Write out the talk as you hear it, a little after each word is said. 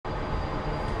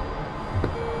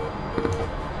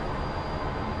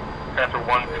Panther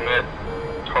 1 commit,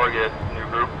 target, new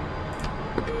group.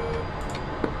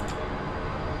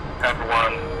 Panther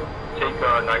 1, take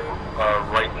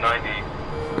right 90.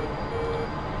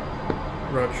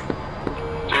 Roger.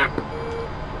 2.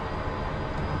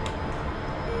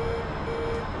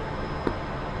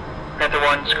 Panther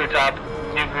 1, screw top,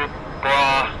 new group,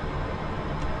 bra,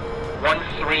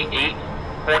 138,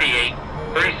 48,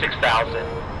 36,000,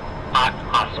 hot,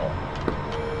 hostile.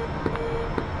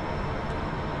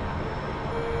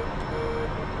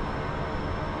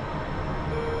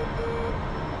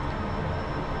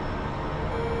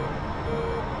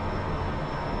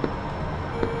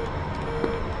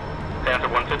 Panther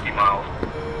 150 miles.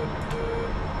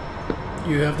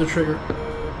 You have the trigger.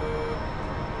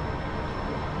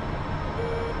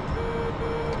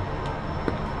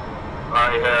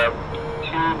 I have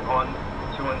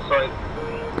 2 in sight,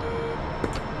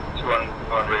 2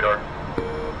 on radar.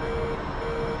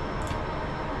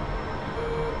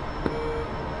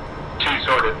 Two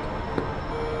sorted.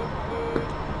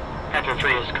 Panther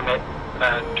 3 is commit,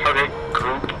 target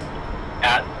group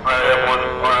at... I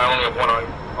only have 1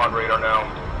 on radar now.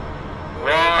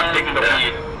 I'm taking the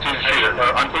lead.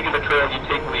 I'm taking the trail, you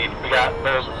take lead. We got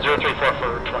those 034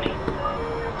 for 20.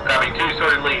 Having 2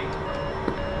 sorted lead.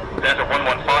 Panther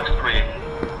 1-1 Fox 3.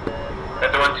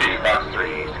 Panther 1-2 Fox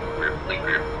 3. Lead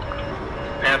group.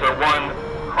 Panther 1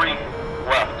 crank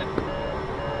left.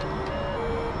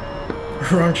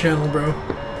 Wrong channel, bro.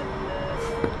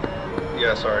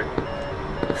 Yeah, sorry.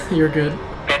 You're good.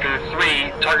 Panther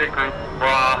 3, target group,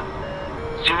 raw,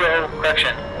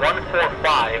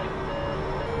 145.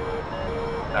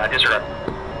 Disregard.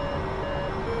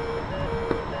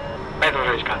 Panther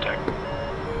 3's contact.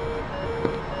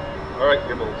 Alright,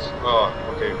 Gibbles. Oh,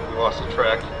 okay, we lost the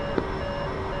track.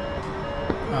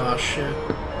 Ah, shit.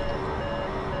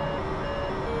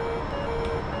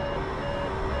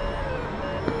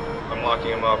 I'm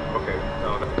locking him up. Okay,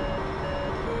 no.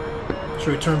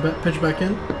 Should we turn back, pitch back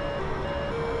in?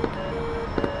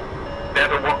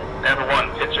 Panther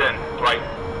 1, pitch in, right.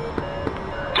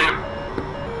 2.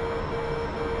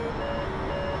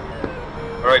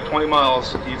 Alright, 20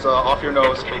 miles. He's off your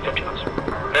nose. Panther 3, 50 miles.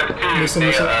 Panther 2, Missile.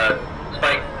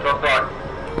 spike, 12 o'clock.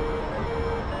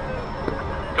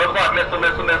 12 o'clock, missile,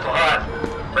 hot.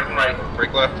 Breaking right.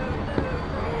 Break left.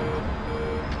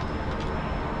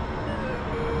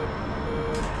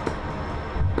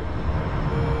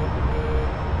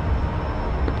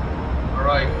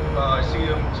 Alright, I see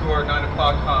him to our 9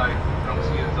 o'clock high. I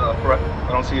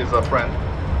don't see his friend.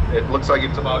 It looks like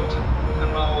it's about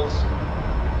 10 miles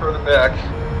further back.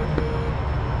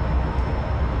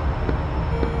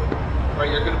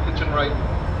 Alright, you're gonna pitch in right.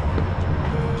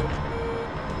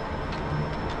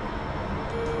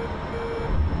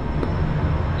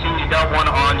 Team, you got one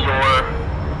on your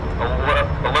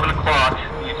 11 o'clock.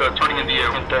 He's turning into you.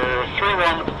 Panther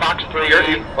 3-1, Fox 3.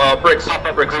 Bricks, he's up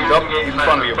in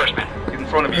front of you. First man. He's in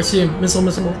front of you. I see him. Missile.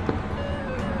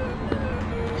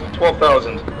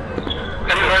 12,000.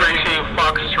 Panther 3,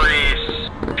 Fox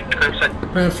 3, group set.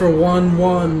 Panther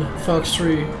 1-1, Fox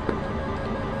 3.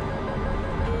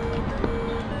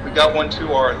 We got one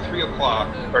to our 3 o'clock,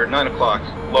 or 9 o'clock,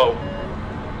 low.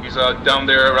 He's down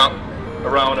there around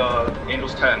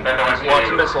Angels 10. He's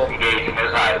lost a missile. Engaging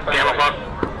his eye.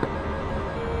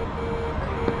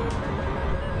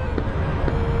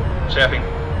 Chaffing.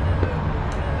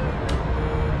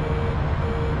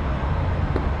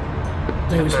 I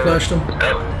think we splashed him.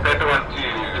 Panther 1, 2.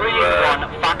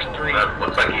 3-1, Fox 3.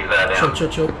 Looks like he's down.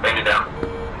 Chill. Bandit down.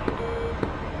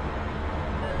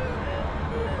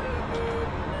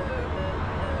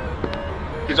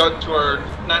 He's out to our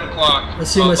 9 o'clock. I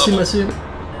see him. Panther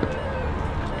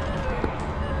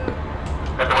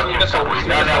 1,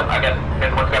 I got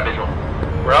Panther 1's got visual.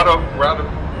 We're out of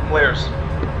flares.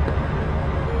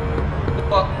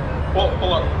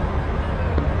 Pull up.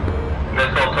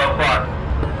 Missile 12 o'clock.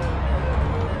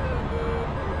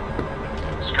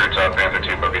 Screw top, Panther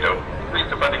 2, Buggy Dope. 3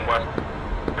 defending west.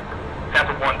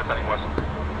 Panther 1 defending west.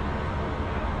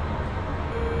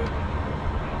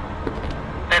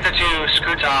 Panther 2,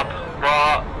 screw top,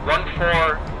 raw,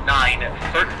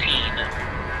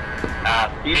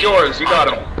 14913. He's yours, you got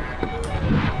him.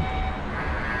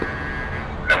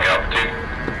 Heavy altitude.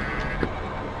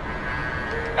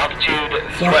 Altitude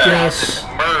Fuck yes.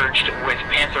 merged with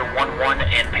Panther 1-1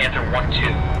 and Panther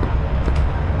 1-2.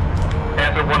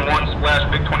 Panther 1-1 splash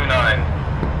Big 29.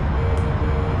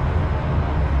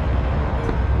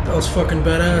 That was fucking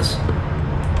badass.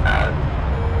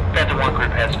 Panther 1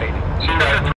 group has faded.